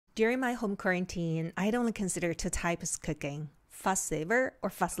During my home quarantine, I'd only consider two types of cooking, fast saver or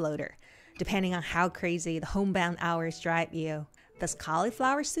fast loader, depending on how crazy the homebound hours drive you. This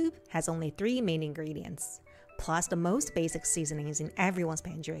cauliflower soup has only 3 main ingredients, plus the most basic seasonings in everyone's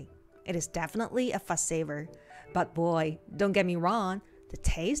pantry. It is definitely a fast saver, but boy, don't get me wrong, the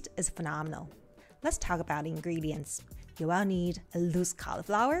taste is phenomenal. Let's talk about the ingredients. You will need a loose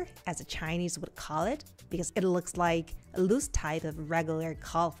cauliflower, as the Chinese would call it, because it looks like a loose type of regular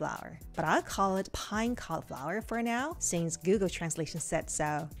cauliflower. But I'll call it pine cauliflower for now, since Google Translation said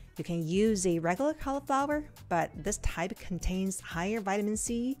so. You can use a regular cauliflower, but this type contains higher vitamin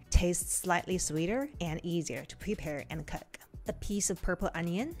C, tastes slightly sweeter, and easier to prepare and cook. A piece of purple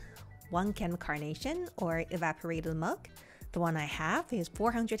onion, 1 can of carnation or evaporated milk. The one I have is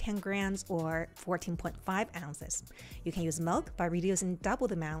 410 grams or 14.5 ounces. You can use milk by reducing double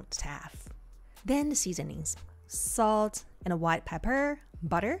the amount to half. Then the seasonings: salt and a white pepper,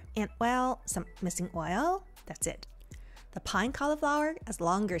 butter, and well, some missing oil. That's it. The pine cauliflower has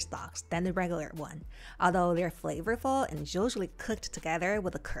longer stalks than the regular one, although they're flavorful and usually cooked together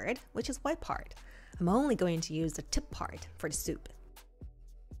with the curd, which is white part. I'm only going to use the tip part for the soup.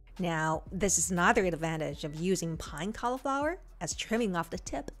 Now, this is another advantage of using pine cauliflower, as trimming off the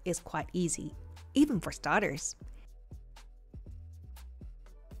tip is quite easy, even for starters.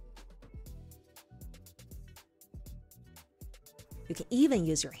 You can even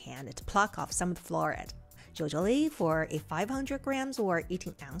use your hand to pluck off some of the floret. Usually, for a 500 grams or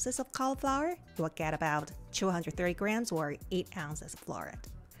 18 ounces of cauliflower, you will get about 230 grams or 8 ounces of floret.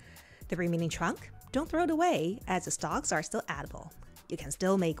 The remaining trunk, don't throw it away, as the stalks are still edible. You can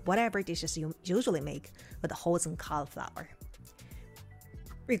still make whatever dishes you usually make with the wholesome cauliflower.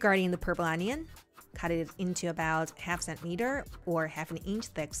 Regarding the purple onion, cut it into about ½ centimeter or ½ inch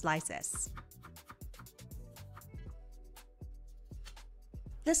thick slices.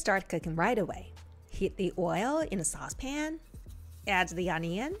 Let's start cooking right away. Heat the oil in a saucepan, add the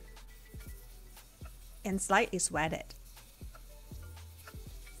onion, and slightly sweat it.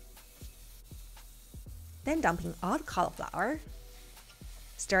 Then dump in all the cauliflower.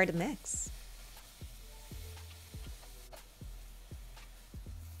 Stir the mix.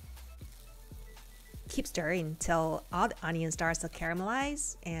 Keep stirring until all the onion starts to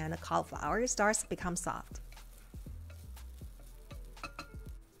caramelize and the cauliflower starts to become soft.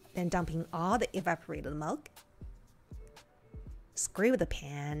 Then dump in all the evaporated milk. Scrape the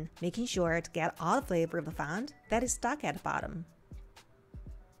pan, making sure to get all the flavor of the fond that is stuck at the bottom.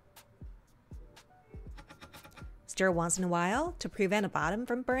 Stir once in a while to prevent the bottom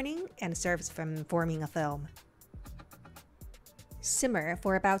from burning and the surface from forming a film. Simmer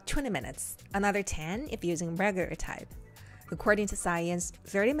for about 20 minutes, another 10 if using regular type. According to science,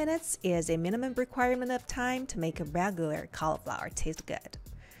 30 minutes is a minimum requirement of time to make a regular cauliflower taste good.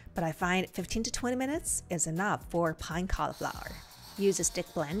 But I find 15 to 20 minutes is enough for pine cauliflower. Use a stick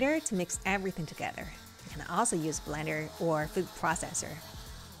blender to mix everything together. You can also use a blender or food processor.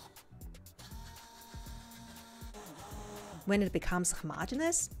 When it becomes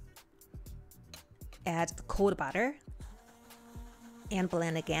homogeneous, add the cold butter and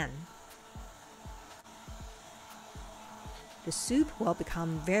blend again. The soup will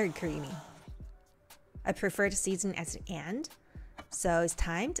become very creamy. I prefer to season at the end, so it's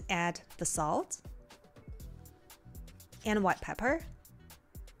time to add the salt and white pepper.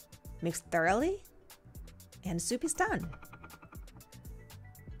 Mix thoroughly, and the soup is done.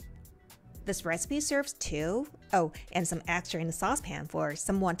 This recipe serves 2, and some extra in the saucepan for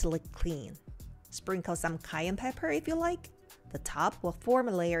someone to lick clean. Sprinkle some cayenne pepper if you like. The top will form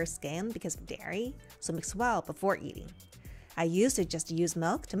a layer of skin because of dairy, so mix well before eating. I used to just use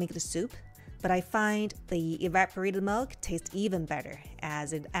milk to make the soup, but I find the evaporated milk tastes even better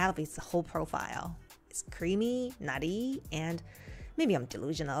as it elevates the whole profile. It's creamy, nutty, and maybe I'm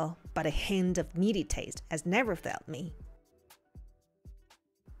delusional, but a hint of meaty taste has never failed me.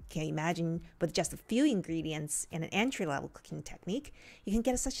 Can you imagine, with just a few ingredients and an entry-level cooking technique, you can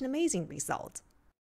get such an amazing result?